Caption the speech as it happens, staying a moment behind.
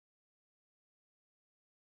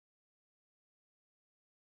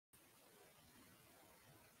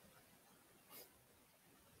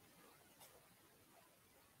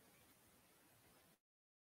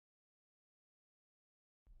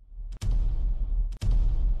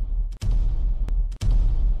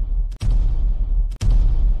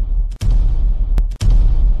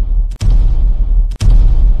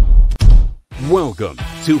Welcome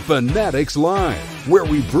to Fanatics Live, where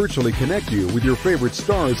we virtually connect you with your favorite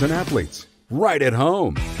stars and athletes right at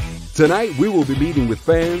home. Tonight, we will be meeting with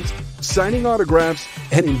fans, signing autographs,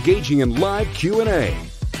 and engaging in live Q&A.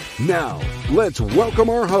 Now, let's welcome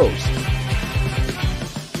our host.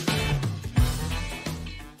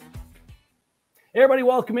 Hey everybody,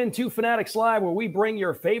 welcome into Fanatics Live, where we bring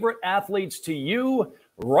your favorite athletes to you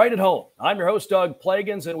right at home. I'm your host, Doug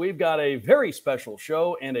Plagans, and we've got a very special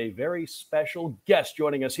show and a very special guest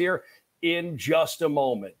joining us here in just a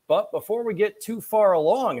moment. But before we get too far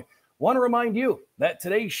along, I want to remind you that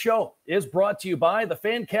today's show is brought to you by the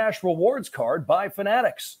FanCash Rewards Card by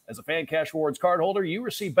Fanatics. As a FanCash Rewards card holder, you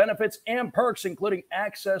receive benefits and perks, including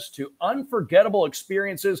access to unforgettable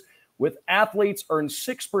experiences with athletes. Earn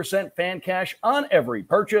 6% fan cash on every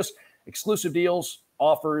purchase, exclusive deals,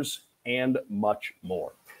 offers, and much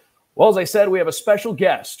more. Well, as I said, we have a special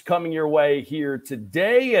guest coming your way here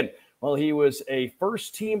today. And, well, he was a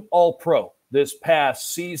first-team All-Pro this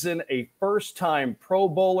past season, a first-time Pro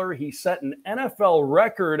Bowler. He set an NFL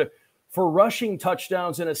record for rushing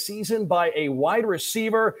touchdowns in a season by a wide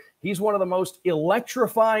receiver. He's one of the most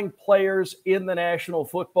electrifying players in the National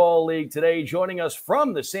Football League today. Joining us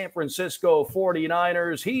from the San Francisco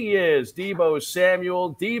 49ers, he is Deebo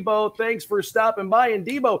Samuel. Deebo, thanks for stopping by. And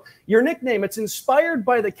Deebo, your nickname, it's inspired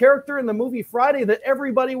by the character in the movie Friday that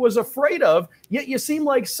everybody was afraid of, yet you seem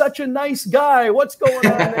like such a nice guy. What's going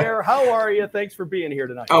on there? How are you? Thanks for being here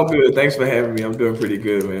tonight. I'm good. Thanks for having me. I'm doing pretty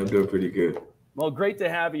good, man. I'm doing pretty good. Well, great to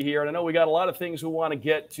have you here. And I know we got a lot of things we want to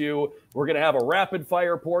get to. We're going to have a rapid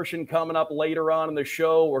fire portion coming up later on in the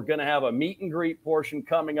show. We're going to have a meet and greet portion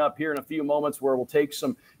coming up here in a few moments where we'll take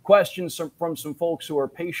some questions from some folks who are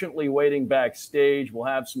patiently waiting backstage. We'll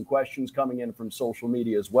have some questions coming in from social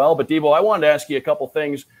media as well. But Deebo, I wanted to ask you a couple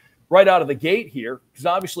things right out of the gate here, because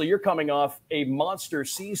obviously you're coming off a monster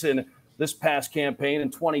season this past campaign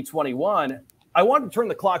in 2021. I wanted to turn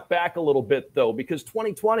the clock back a little bit, though, because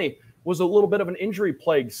 2020 was a little bit of an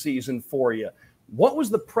injury-plagued season for you. What was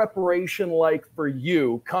the preparation like for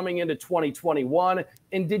you coming into 2021?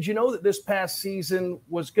 And did you know that this past season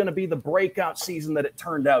was going to be the breakout season that it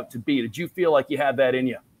turned out to be? Did you feel like you had that in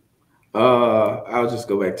you? I'll just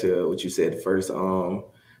go back to what you said first.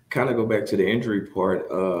 Kind of go back to the injury part.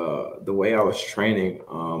 The way I was training,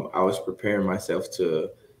 I was preparing myself to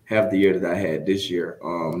have the year that I had this year,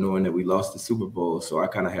 knowing that we lost the Super Bowl. So I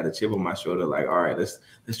kind of had a chip on my shoulder, like, all right, let's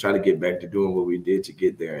try to get back to doing what we did to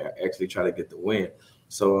get there and actually try to get the win.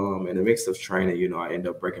 So in the mix of training, I ended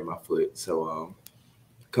up breaking my foot. So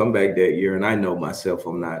come back that year, and I know myself,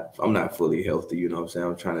 I'm not fully healthy. You know what I'm saying?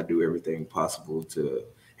 I'm trying to do everything possible to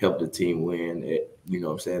help the team win at,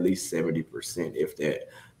 at least 70%, if that.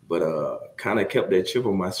 But kind of kept that chip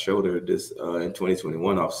on my shoulder this in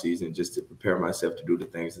 2021 off season, just to prepare myself to do the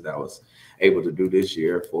things that I was able to do this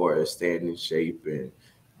year, for staying in shape and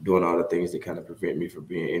doing all the things that kind of prevent me from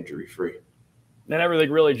being injury free. And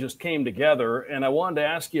everything really just came together. And I wanted to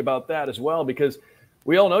ask you about that as well, because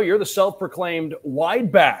we all know you're the self-proclaimed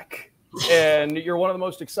wide back, and you're one of the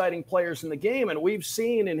most exciting players in the game. And we've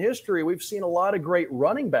seen in history, a lot of great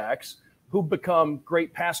running backs who've become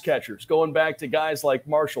great pass catchers, going back to guys like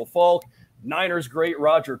Marshall Faulk, Niners great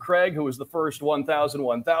Roger Craig, who was the first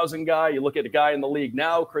 1,000 guy. You look at a guy in the league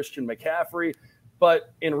now, Christian McCaffrey.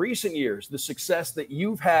 But in recent years, the success that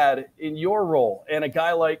you've had in your role, and a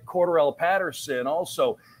guy like Cordarrelle Patterson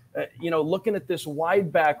also, looking at this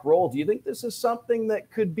wide back role, do you think this is something that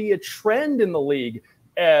could be a trend in the league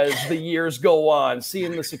as the years go on,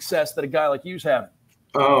 seeing the success that a guy like you's having?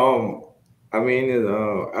 I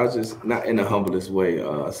was just not in the humblest way.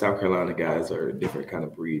 South Carolina guys are a different kind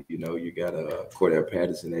of breed. You got Cordarrelle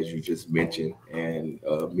Patterson, as you just mentioned, and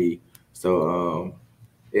me. So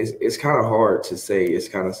it's kind of hard to say. It's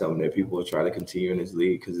kind of something that people will try to continue in this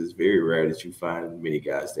league, because it's very rare that you find many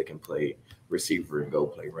guys that can play receiver and go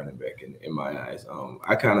play running back. In my eyes,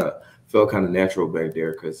 I kind of felt kind of natural back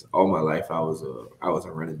there, because all my life I was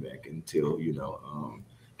a running back until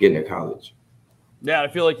getting to college. Yeah, I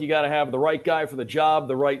feel like you got to have the right guy for the job,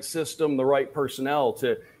 the right system, the right personnel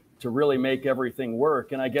to really make everything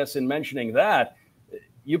work. And I guess in mentioning that,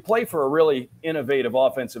 you play for a really innovative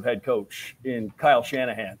offensive head coach in Kyle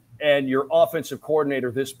Shanahan, and your offensive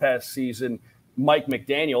coordinator this past season, Mike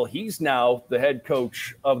McDaniel, he's now the head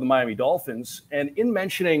coach of the Miami Dolphins. And in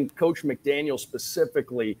mentioning Coach McDaniel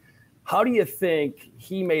specifically, how do you think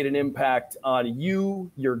he made an impact on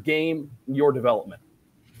you, your game, your development?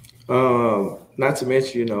 Not to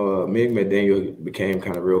mention, me and McDaniel became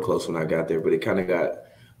kind of real close when I got there, but it kind of got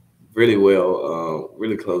really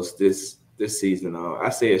close this season. I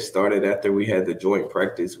say it started after we had the joint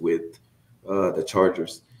practice with the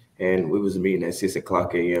Chargers, and we was meeting at 6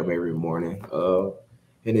 o'clock a.m. every morning.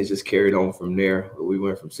 And it just carried on from there. We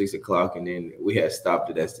went from 6 o'clock, and then we had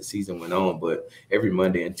stopped it as the season went on. But every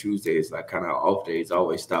Monday and Tuesday is like kind of off days. I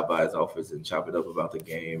always stop by his office and chop it up about the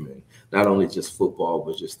game, and not only just football,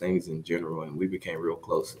 but just things in general. And we became real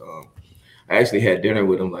close. I actually had dinner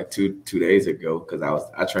with him like two days ago because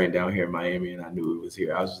I trained down here in Miami, and I knew he was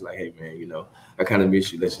here. I was just like, hey man, I kind of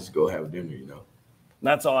miss you. Let's just go have dinner.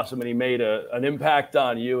 That's awesome, and he made an impact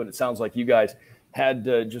on you, and it sounds like you guys had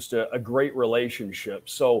just a great relationship.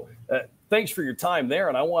 So thanks for your time there.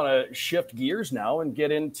 And I want to shift gears now and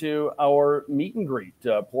get into our meet and greet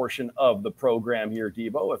portion of the program here,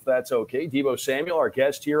 Deebo, if that's okay. Deebo Samuel, our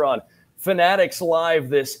guest here on Fanatics Live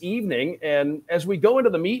this evening. And as we go into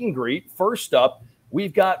the meet and greet, first up,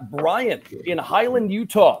 we've got Brian in Highland,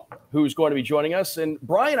 Utah, who's going to be joining us. And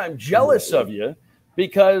Brian, I'm jealous of you,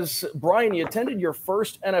 because, Brian, you attended your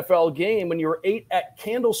first NFL game when you were 8 at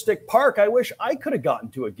Candlestick Park. I wish I could have gotten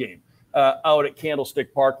to a game out at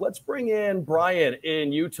Candlestick Park. Let's bring in Brian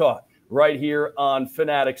in Utah right here on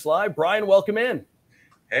Fanatics Live. Brian, welcome in.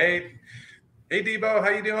 Hey, Deebo, how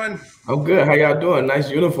you doing? I'm good. How y'all doing? Nice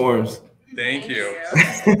uniforms. Thank you.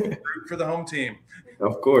 Root for the home team.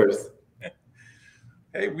 Of course.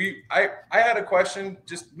 Hey, I had a question.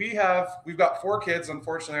 We've got 4 kids.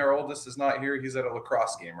 Unfortunately, our oldest is not here. He's at a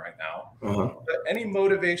lacrosse game right now. But any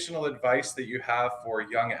motivational advice that you have for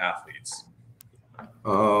young athletes?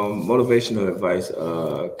 Motivational advice,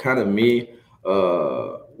 kind of me.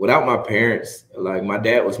 Without my parents, like my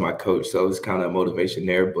dad was my coach, so it's kind of motivation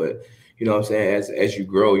there. But you know what I'm saying? As you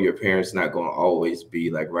grow, your parents not going to always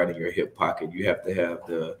be like right in your hip pocket. You have to have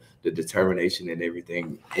the determination and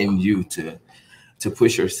everything in you to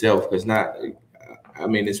push yourself, because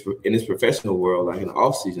it's in this professional world, like in the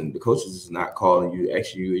off season, the coaches is not calling you,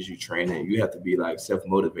 actually you as you training. You have to be like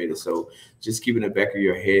self-motivated. So just keep in the back of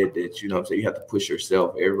your head that, you know what I'm saying, you have to push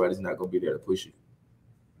yourself. Everybody's not going to be there to push you.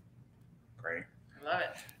 Great. Love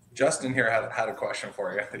it. Justin here had a question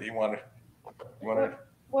for you that you wanted.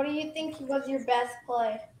 What do you think was your best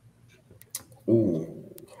play? Ooh.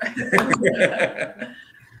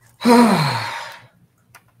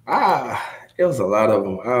 It was a lot of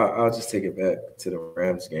them. I'll just take it back to the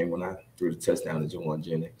Rams game when I threw the touchdown to Jawan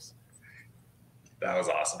Jennings. That was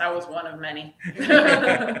awesome. That was one of many.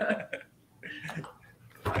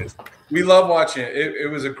 We love watching it.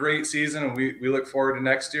 It was a great season, and we look forward to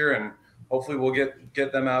next year, and hopefully we'll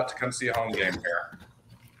get them out to come see a home game here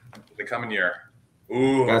the coming year.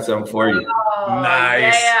 Ooh, got something for you. Oh,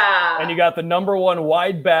 nice. Yeah. And you got the #1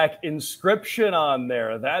 wide back inscription on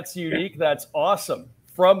there. That's unique. That's awesome.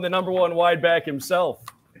 From the #1 wide back himself.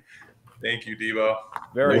 Thank you, Deebo.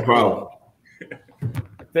 Very no problem.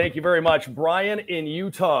 Thank you very much. Brian in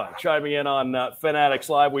Utah chiming in on Fanatics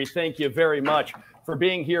Live. We thank you very much for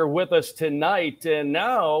being here with us tonight. And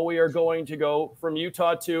now we are going to go from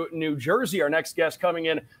Utah to New Jersey. Our next guest coming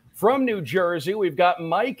in from New Jersey, we've got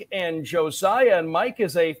Mike and Josiah. And Mike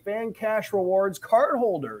is a Fan Cash Rewards card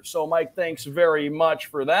holder. So, Mike, thanks very much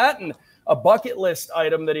for that. And a bucket list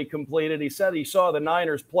item that he completed. He said he saw the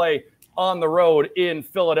Niners play on the road in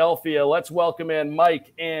Philadelphia. Let's welcome in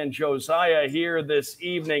Mike and Josiah here this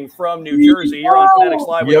evening from New Jersey. Here on Fanatics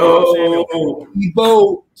Live with Deebo Samuel.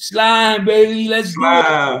 Deebo, slime, baby. Let's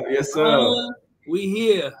go. Yes, sir. We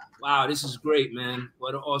here. Wow, this is great, man.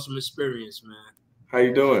 What an awesome experience, man. How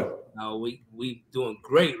you doing? We doing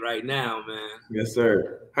great right now, man. Yes,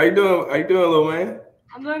 sir. How you doing? How you doing, little man?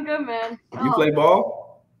 I'm doing good, man. You play ball?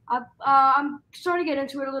 I'm starting to get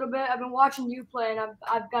into it a little bit. I've been watching you play, and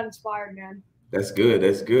I've got inspired, man. That's good.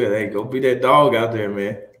 That's good. Hey, go be that dog out there,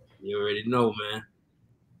 man. You already know, man.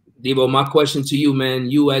 Deebo, my question to you,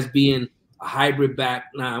 man, you as being a hybrid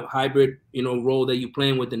back now, role that you're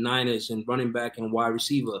playing with the Niners and running back and wide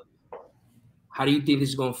receiver, how do you think this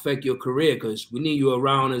is going to affect your career? Because we need you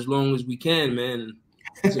around as long as we can, man.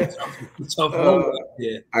 It's a tough role out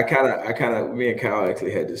there. I kind of, me and Kyle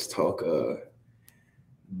actually had this talk.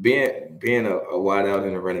 Being a wide out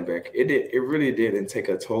and a running back, it really didn't take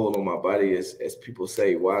a toll on my body as people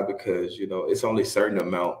say. Why? Because it's only a certain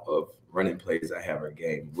amount of running plays I have a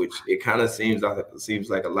game, which it kind of seems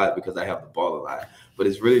like a lot because I have the ball a lot, but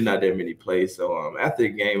it's really not that many plays. So after the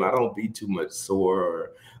game, I don't be too much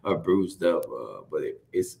sore or bruised up, but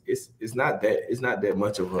it's not that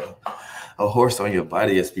much of a horse on your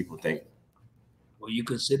body as people think. Well, you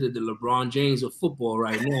consider the LeBron James of football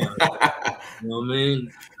right now. You know what I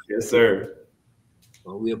mean? Yes, sir.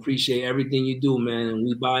 Well, we appreciate everything you do, man. And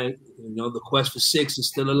we buy, the quest for 6 is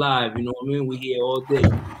still alive. You know what I mean? We here all day.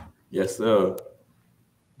 Yes, sir.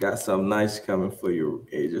 Got something nice coming for you.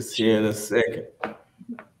 Hey, just here in a second.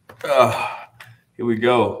 Here Here we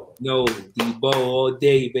go. No, Deebo all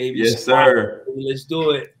day, baby. Yes, sir. Let's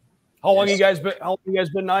do it. How long you guys been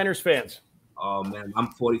Niners fans? Oh man, I'm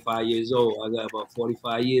 45 years old. I got about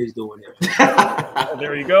 45 years doing it. Oh,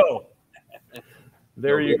 there you go.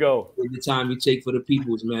 There you go. The time you take for the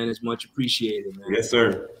peoples, man, is much appreciated, man. Yes,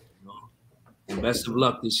 sir. You know? And best of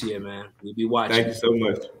luck this year, man. We'll be watching. Thank you so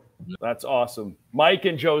much. That's awesome. Mike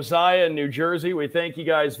and Josiah in New Jersey, we thank you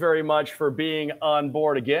guys very much for being on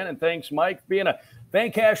board again. And thanks, Mike, for being a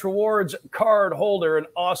FanCash Rewards card holder. An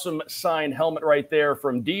awesome signed helmet right there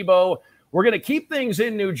from Deebo. We're going to keep things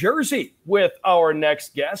in New Jersey with our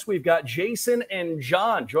next guest. We've got Jason and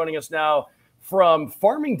John joining us now from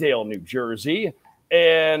Farmingdale, New Jersey.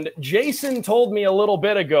 And Jason told me a little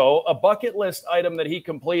bit ago, a bucket list item that he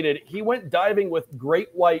completed. He went diving with great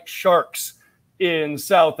white sharks in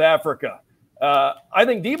South Africa. I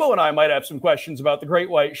think Deebo and I might have some questions about the great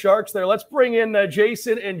white sharks there. Let's bring in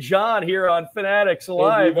Jason and John here on Fanatics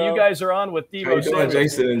Live. Hey, you guys are on with Deebo. How you doing,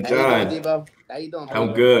 Jason and John? How you doing, Deebo? How you doing?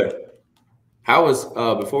 I'm good. How was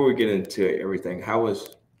before we get into everything? How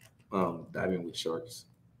was diving with sharks?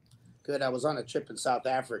 Good. I was on a trip in South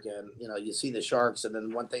Africa, and you see the sharks, and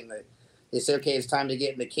then one thing that they say, okay, it's time to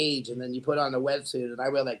get in the cage, and then you put on a wetsuit, and I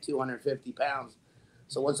weigh like 250 pounds.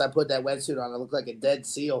 So once I put that wetsuit on, I looked like a dead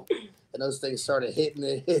seal, and those things started hitting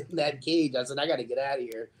that cage. I said, I got to get out of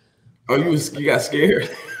here. Oh, you got scared?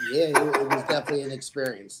 Yeah, it was definitely an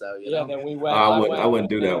experience, though. You know? Then we went. I wouldn't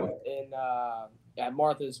do that one. At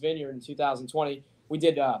Martha's Vineyard in 2020, we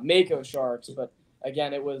did Mako sharks, but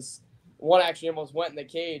again, it was one actually almost went in the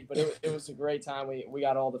cage, but it was a great time. We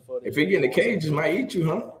got all the footage. If you get in the cage, it might eat you,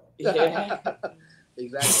 huh? Yeah.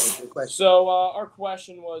 Exactly. Good question. So our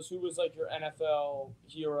question was, who was like your NFL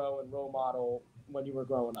hero and role model when you were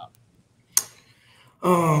growing up?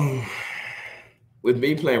 With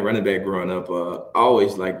me playing running back growing up, I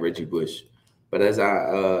always liked Reggie Bush. But as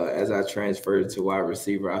I transferred to wide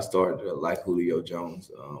receiver, I started to like Julio Jones,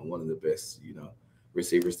 one of the best,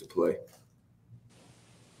 receivers to play.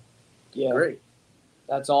 Yeah, great.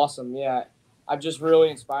 That's awesome. Yeah, I'm just really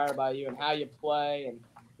inspired by you and how you play. And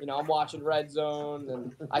I'm watching Red Zone,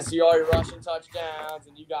 and I see all your rushing touchdowns,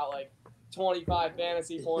 and you got like 25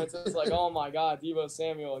 fantasy points. It's like, oh my God, Deebo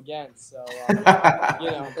Samuel again. So,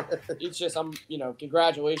 it's just,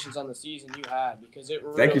 congratulations on the season you had, because it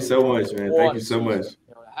really Thank you so much, man. Thank you so much.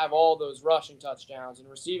 To have all those rushing touchdowns and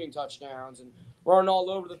receiving touchdowns and running all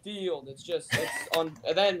over the field. It's on,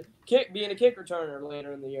 and then being a kick returner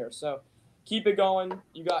later in the year. So keep it going.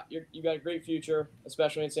 You got a great future,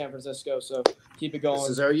 especially in San Francisco. So keep it going. This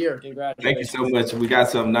is our year. Congratulations. Thank you so much. We got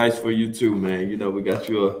something nice for you too, man. We got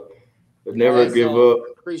you never give up.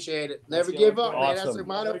 Appreciate it. Never give up, man. That's the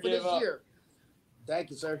motto for this year. Thank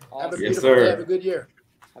you, sir. Awesome. Have a beautiful day. Have a good year.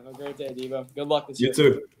 Have a great day, Deebo. Good luck this year. You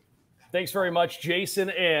too. Thanks very much, Jason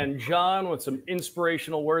and John, with some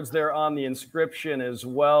inspirational words there on the inscription as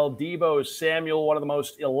well. Deebo Samuel, one of the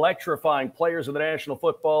most electrifying players in the National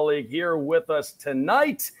Football League, here with us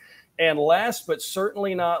tonight. And last but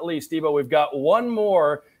certainly not least, Deebo, we've got one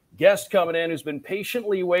more guest coming in who's been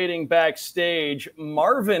patiently waiting backstage.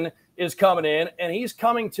 Marvin is coming in, and he's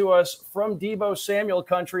coming to us from Deebo Samuel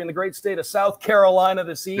country in the great state of South Carolina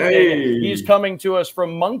this evening. Hey. He's coming to us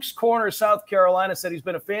from Moncks Corner, South Carolina. Said he's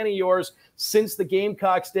been a fan of yours since the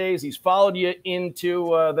Gamecocks days. He's followed you into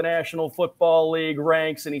the National Football League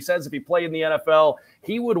ranks, and he says if he played in the NFL,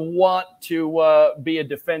 he would want to be a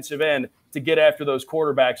defensive end to get after those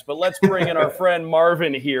quarterbacks. But let's bring in our friend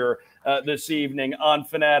Marvin here this evening on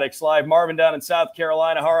Fanatics Live. Marvin down in South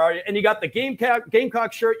Carolina, how are you? And you got the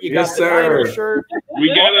Gamecock shirt, you got the Niners shirt. We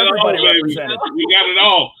got it all, baby. Represented. We got it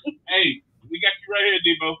all. Hey, we got you right here,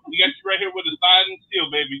 Deebo. We got you right here with a side and seal,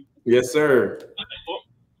 baby. Yes, sir.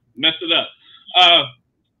 Mess it up.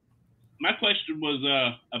 My question was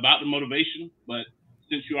about the motivation, but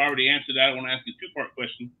since you already answered that, I want to ask you a two-part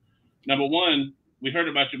question. Number one, we heard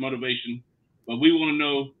about your motivation, but we want to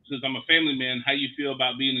know, since I'm a family man, how you feel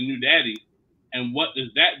about being a new daddy, and what does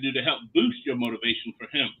that do to help boost your motivation for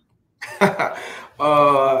him?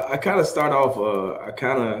 I kind of start off,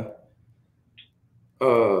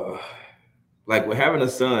 like with having a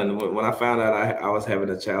son, when I found out I was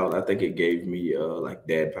having a child, I think it gave me like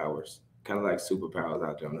dad powers, kind of like superpowers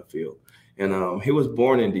out there on the field. And he was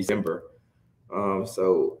born in December.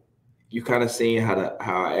 So you kind of seeing how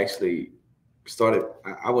I actually started,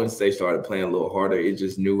 I wouldn't say started playing a little harder. It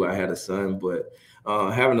just knew I had a son, but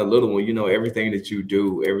having a little one, everything that you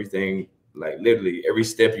do, everything, like literally every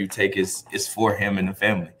step you take is for him and the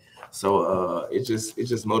family. So it's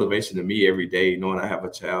just motivation to me every day, knowing I have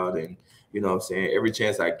a child. And, you know what I'm saying, every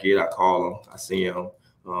chance I get, I call him, I see him.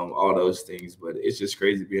 all those things. But it's just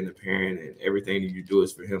crazy being a parent, and everything that you do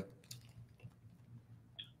is for him.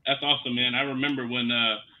 That's awesome, man. I remember when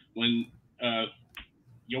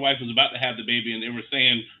your wife was about to have the baby and they were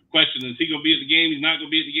saying, questions, is he going to be at the game? He's not going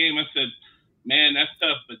to be at the game. I said, man, that's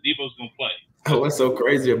tough, but Deebo's going to play. What's so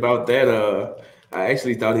crazy about that, I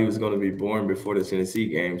actually thought he was going to be born before the Tennessee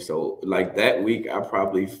game. So, like, that week, I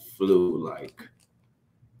probably flew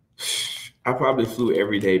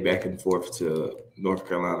every day back and forth to North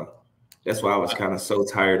Carolina. That's why I was kind of so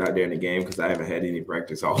tired out there in the game, because I haven't had any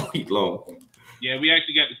practice all week long. Yeah, we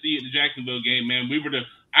actually got to see you at the Jacksonville game, man.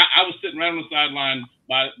 I was sitting right on the sideline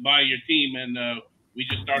by your team, and we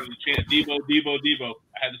just started to chant Deebo, Deebo, Deebo.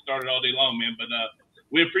 I had to start it all day long, man. But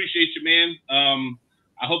we appreciate you, man.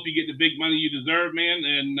 I hope you get the big money you deserve, man,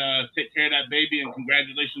 and take care of that baby. And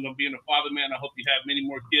congratulations on being a father, man. I hope you have many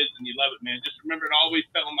more kids and you love it, man. Just remember to always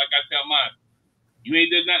tell them, like I tell mine, you ain't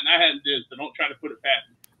did nothing I hadn't did, so don't try to put it past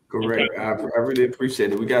me. Correct. I really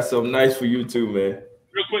appreciate it. We got something nice for you too, man.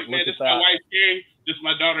 Real quick, man. This is my wife, Carrie. This is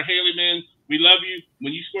my daughter, Haley, man. We love you.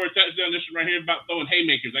 When you score a touchdown, this is right here about throwing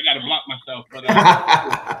haymakers. I got to block myself, but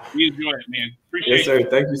we enjoy it, man. Appreciate it. Yes, sir.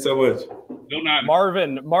 Thank you so much. Go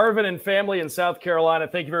Niners. Marvin and family in South Carolina,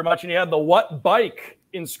 thank you very much. And you had the "What Bike"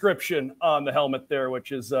 inscription on the helmet there,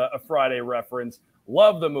 which is a Friday reference.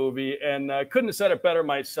 Love the movie, and couldn't have said it better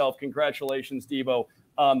myself. Congratulations, Deebo,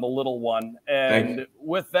 on the little one. And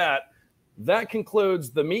with that concludes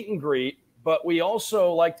the meet and greet. But we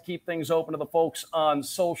also like to keep things open to the folks on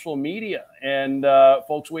social media. And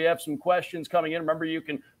folks, we have some questions coming in. Remember, you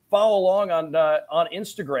can follow along on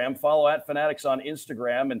Instagram. Follow at Fanatics on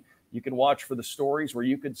Instagram, and you can watch for the stories where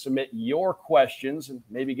you could submit your questions and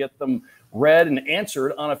maybe get them read and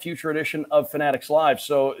answered on a future edition of Fanatics Live.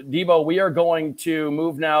 So, Deebo, we are going to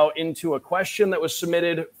move now into a question that was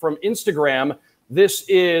submitted from Instagram. This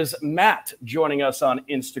is Matt joining us on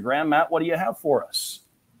Instagram. Matt, what do you have for us?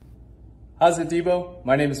 How's it, Deebo?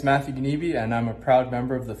 My name is Matthew Ganibi, and I'm a proud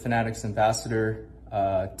member of the Fanatics Ambassador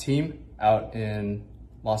team out in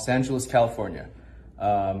Los Angeles, California.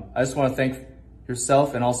 I just want to thank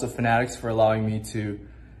yourself and also Fanatics for allowing me to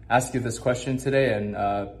ask you this question today. And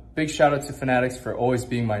big shout out to Fanatics for always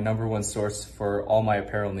being my #1 source for all my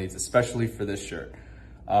apparel needs, especially for this shirt.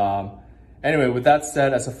 Anyway, with that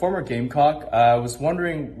said, as a former Gamecock, I was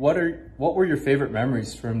wondering what were your favorite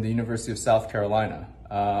memories from the University of South Carolina?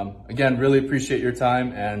 Again, really appreciate your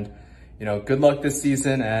time, and good luck this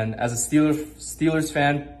season. And as a Steelers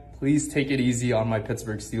fan, please take it easy on my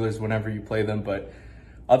Pittsburgh Steelers whenever you play them. But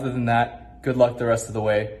other than that, good luck the rest of the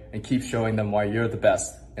way, and keep showing them why you're the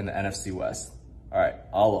best in the NFC West. All right,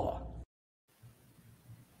 aloha.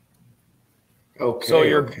 Okay. So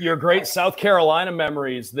your great South Carolina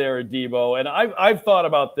memories there, Deebo, and I've thought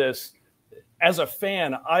about this. As a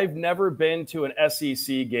fan, I've never been to an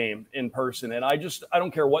SEC game in person, and I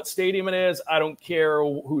don't care what stadium it is. I don't care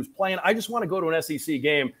who's playing. I just want to go to an SEC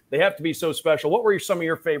game. They have to be so special. What were some of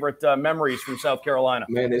your favorite memories from South Carolina?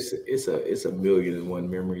 Man, it's a million and one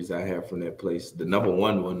memories I have from that place. The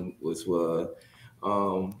 #1 one was what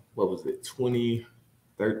was it,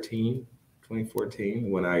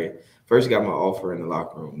 2014, when I first got my offer in the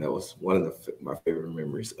locker room. That was one of my favorite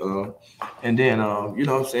memories. And then, you know what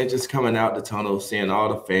I'm saying, just coming out the tunnel, seeing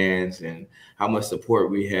all the fans and how much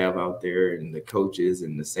support we have out there, and the coaches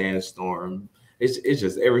and the sandstorm. It's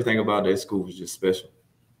just everything about that school was just special.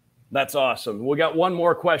 That's awesome. We got one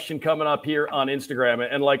more question coming up here on Instagram.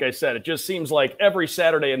 And like I said, it just seems like every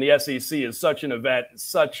Saturday in the SEC is such an event,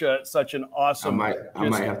 such an awesome. I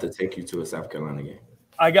might have to take you to a South Carolina game.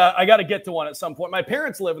 I got to get to one at some point. My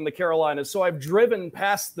parents live in the Carolinas, so I've driven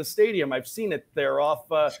past the stadium. I've seen it there off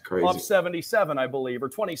 77, I believe, or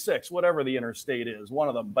 26, whatever the interstate is, one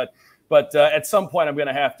of them. But at some point, I'm going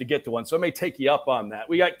to have to get to one. So I may take you up on that.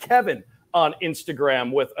 We got Kevin on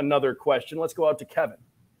Instagram with another question. Let's go out to Kevin.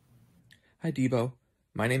 Hi, Deebo.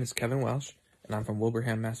 My name is Kevin Welsh, and I'm from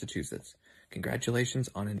Wilbraham, Massachusetts. Congratulations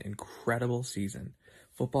on an incredible season.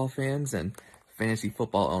 Football fans and fantasy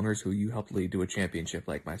football owners who you helped lead to a championship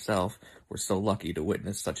like myself were so lucky to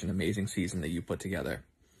witness such an amazing season that you put together.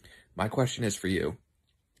 My question is for you.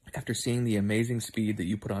 After seeing the amazing speed that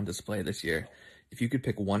you put on display this year, if you could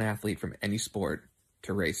pick one athlete from any sport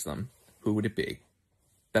to race them, who would it be?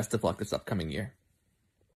 Best of luck this upcoming year.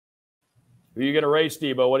 Who are you going to race,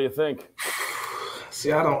 Deebo? What do you think?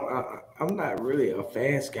 See, I'm not really a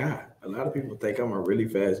fast guy. A lot of people think I'm a really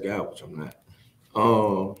fast guy, which I'm not.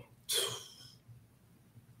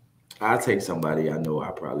 I'll take somebody I know I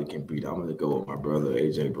probably can beat. I'm going to go with my brother,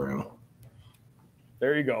 A.J. Brown.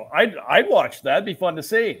 There you go. I'd watch that. It'd be fun to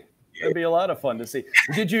see. That'd be a lot of fun to see.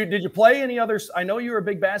 Did you play any others? I know you were a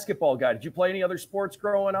big basketball guy. Did you play any other sports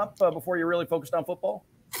growing up before you really focused on football?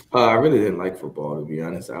 I really didn't like football, to be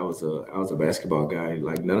honest. I was a basketball guy.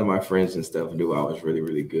 Like, none of my friends and stuff knew I was really,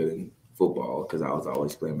 really good in football because I was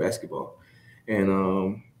always playing basketball.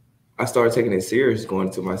 And I started taking it serious going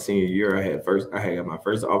into my senior year. I had my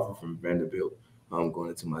first offer from Vanderbilt going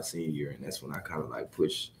into my senior year, and that's when I kind of like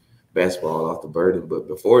pushed basketball off the burden. But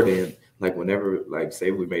before then, like whenever, like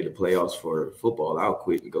say we made the playoffs for football, I'll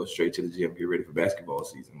quit and go straight to the gym, get ready for basketball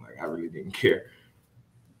season. Like, I really didn't care.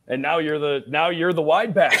 And now you're the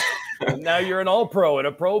wide back. And now you're an All-Pro and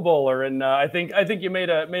a Pro Bowler, and I think you made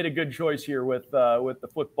a good choice here with the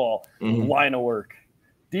football line of work.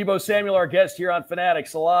 Deebo Samuel, our guest here on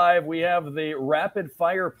Fanatics Live. We have the rapid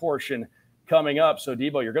fire portion coming up. So,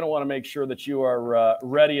 Deebo, you're going to want to make sure that you are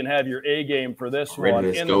ready and have your A game for this one.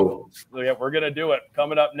 Let's go. Yeah, we're going to do it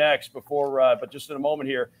coming up next. But just in a moment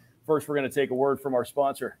here, first we're going to take a word from our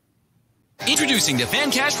sponsor. Introducing the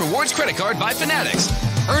FanCash Rewards Credit Card by Fanatics.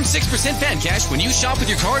 Earn 6% FanCash when you shop with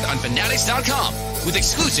your card on Fanatics.com with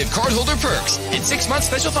exclusive cardholder perks and 6-month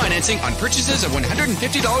special financing on purchases of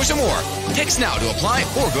 $150 or more. Text now to apply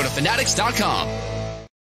or go to Fanatics.com.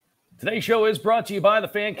 Today's show is brought to you by the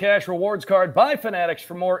FanCash Rewards Card by Fanatics.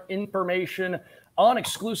 For more information on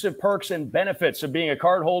exclusive perks and benefits of being a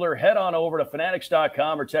cardholder, head on over to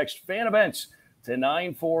Fanatics.com or text FAN EVENTS to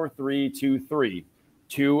 94323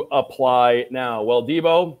 to apply now. Well,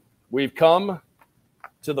 Deebo, we've come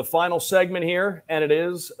to the final segment here, and it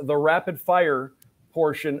is the rapid fire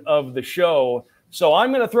portion of the show. So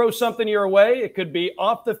I'm going to throw something your way. It could be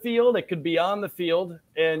off the field. It could be on the field.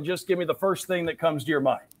 And just give me the first thing that comes to your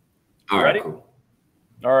mind. All Ready? right, cool.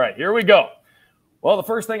 All right, here we go. Well, the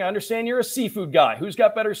first thing, I understand you're a seafood guy. Who's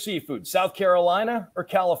got better seafood, South Carolina or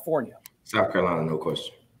California? South Carolina, no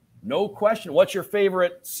question. No question. What's your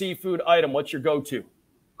favorite seafood item? What's your go-to?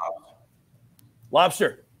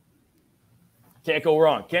 Lobster. Can't go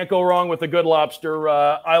wrong. Can't go wrong with a good lobster.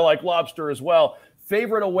 I like lobster as well.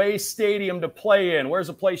 Favorite away stadium to play in? Where's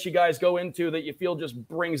a place you guys go into that you feel just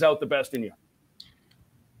brings out the best in you?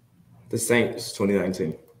 The Saints,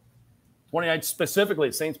 2019. 29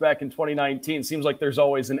 specifically, Saints back in 2019. Seems like there's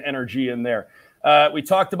always an energy in there. We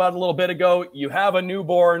talked about it a little bit ago. You have a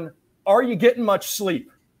newborn. Are you getting much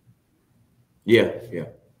sleep? Yeah.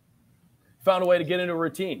 Found a way to get into a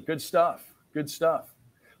routine. Good stuff. Good stuff.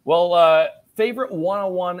 Well, favorite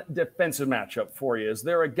one-on-one defensive matchup for you? Is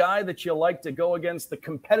there a guy that you like to go against? The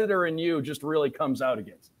competitor in you just really comes out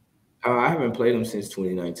against? I haven't played him since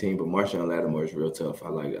 2019, but Marshawn Lattimore is real tough. I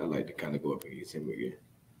like to kind of go up against him again.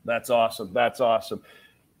 That's awesome. That's awesome.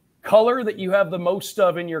 Color that you have the most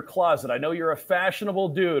of in your closet. I know you're a fashionable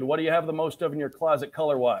dude. What do you have the most of in your closet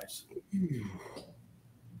color-wise?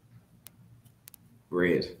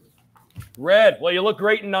 Red. Red. Well, you look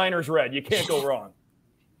great in Niners red. You can't go wrong.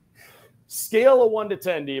 Scale of 1 to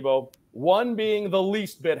 10, Deebo. 1 being the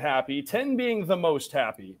least bit happy, 10 being the most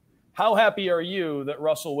happy. How happy are you that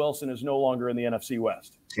Russell Wilson is no longer in the NFC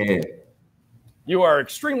West? 10. You are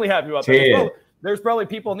extremely happy about 10. that. There's probably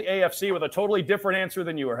people in the AFC with a totally different answer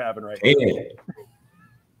than you are having right 10. now.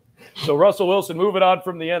 So Russell Wilson moving on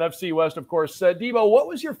from the NFC West, of course. Deebo, what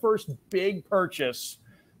was your first big purchase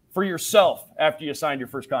for yourself after you signed your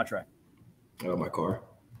first contract? My car.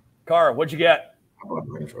 Car, what'd you get? I bought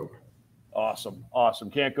a Range Rover. Awesome. Awesome.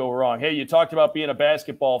 Can't go wrong. Hey, you talked about being a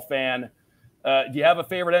basketball fan. Do you have a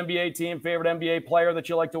favorite NBA team, favorite NBA player that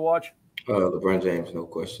you like to watch? LeBron James, no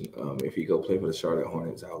question. If he go play for the Charlotte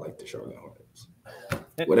Hornets, I like the Charlotte Hornets.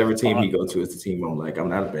 Whatever team he go to is the team I'm like. I'm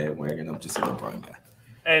not a bandwagon. I'm just a LeBron guy.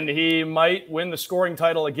 And he might win the scoring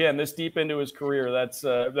title again this deep into his career. That's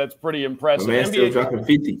pretty impressive. My man's still dropping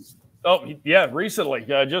 50s. Oh, yeah, recently,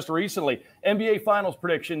 just recently. NBA Finals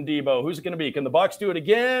prediction, Deebo. Who's it going to be? Can the Bucks do it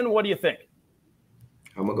again? What do you think?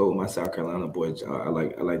 I'm going to go with my South Carolina boys. I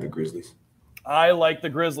like the Grizzlies. I like the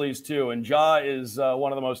Grizzlies, too. And Ja is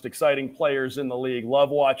one of the most exciting players in the league. Love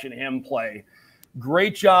watching him play.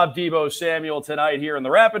 Great job, Deebo Samuel, tonight here in the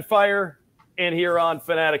Rapid Fire and here on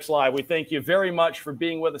Fanatics Live. We thank you very much for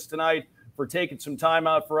being with us tonight, for taking some time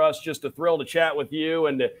out for us. Just a thrill to chat with you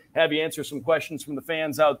and to have you answer some questions from the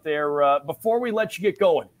fans out there. Before we let you get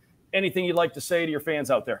going, anything you'd like to say to your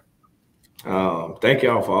fans out there? Thank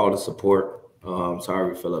y'all for all the support. Sorry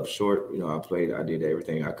we fell up short. I did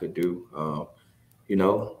everything I could do.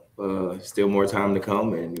 Still more time to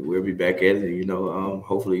come, and we'll be back at it.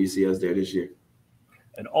 Hopefully you see us there this year.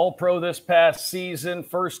 An All-Pro this past season,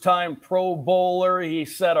 first-time Pro Bowler. He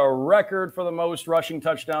set a record for the most rushing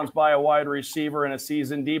touchdowns by a wide receiver in a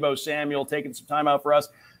season. Deebo Samuel taking some time out for us.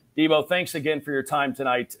 Deebo, thanks again for your time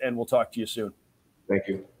tonight, and we'll talk to you soon. Thank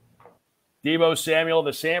you. Deebo Samuel,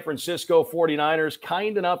 the San Francisco 49ers,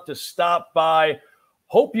 kind enough to stop by.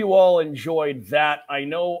 Hope you all enjoyed that. I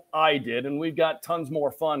know I did, and we've got tons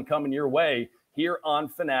more fun coming your way here on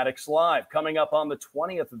Fanatics Live. Coming up on the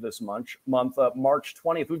 20th of this month, March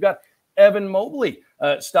 20th, we've got Evan Mobley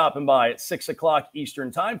stopping by at 6 o'clock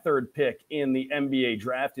Eastern time, third pick in the NBA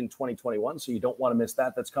draft in 2021, so you don't want to miss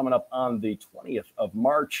that. That's coming up on the 20th of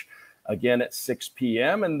March. Again at 6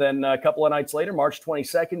 p.m. And then a couple of nights later, March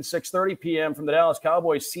 22nd, 6:30 p.m. from the Dallas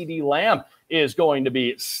Cowboys, CeeDee Lamb is going to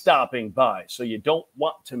be stopping by. So you don't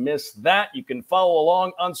want to miss that. You can follow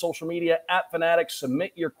along on social media at Fanatics.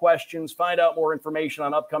 Submit your questions. Find out more information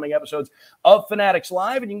on upcoming episodes of Fanatics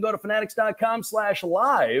Live. And you can go to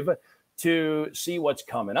fanatics.com/live to see what's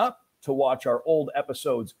coming up, to watch our old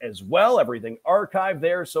episodes as well. Everything archived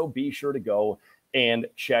there, so be sure to go and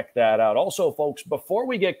check that out. Also, folks, before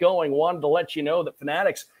we get going, wanted to let you know that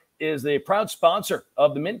Fanatics is the proud sponsor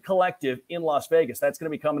of the Mint Collective in Las Vegas. That's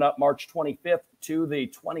going to be coming up March 25th to the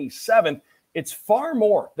 27th. It's far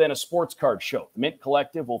more than a sports card show. The Mint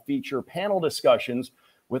Collective will feature panel discussions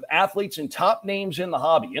with athletes and top names in the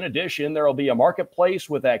hobby. In addition, there will be a marketplace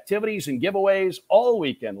with activities and giveaways all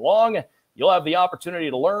weekend long. You'll have the opportunity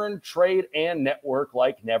to learn, trade, and network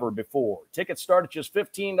like never before. Tickets start at just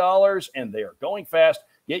 $15, and they are going fast.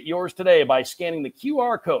 Get yours today by scanning the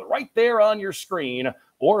QR code right there on your screen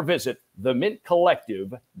or visit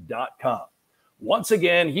themintcollective.com. Once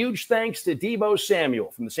again, huge thanks to Deebo Samuel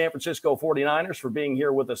from the San Francisco 49ers for being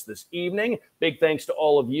here with us this evening. Big thanks to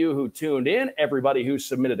all of you who tuned in, everybody who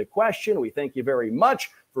submitted a question. We thank you very much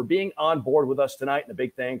for being on board with us tonight, and a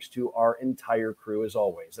big thanks to our entire crew as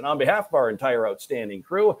always. And on behalf of our entire outstanding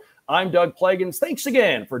crew, I'm Doug Plagens. Thanks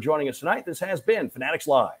again for joining us tonight. This has been Fanatics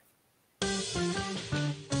Live.